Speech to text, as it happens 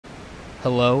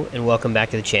Hello and welcome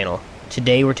back to the channel.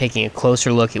 Today we're taking a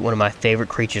closer look at one of my favorite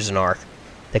creatures in ARK,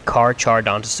 the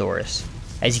Carcharodontosaurus.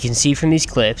 As you can see from these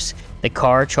clips, the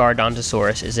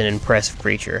Carcharodontosaurus is an impressive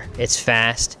creature. It's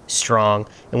fast, strong,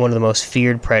 and one of the most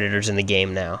feared predators in the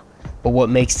game now. But what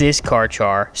makes this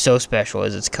Carchar so special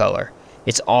is its color.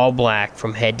 It's all black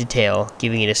from head to tail,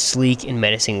 giving it a sleek and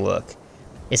menacing look.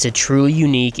 It's a truly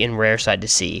unique and rare sight to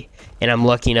see, and I'm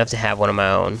lucky enough to have one of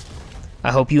my own.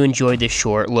 I hope you enjoyed this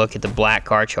short look at the Black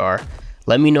Carchar.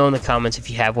 Let me know in the comments if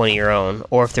you have one of your own,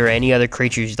 or if there are any other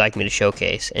creatures you'd like me to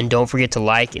showcase, and don't forget to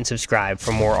like and subscribe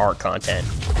for more ARK content.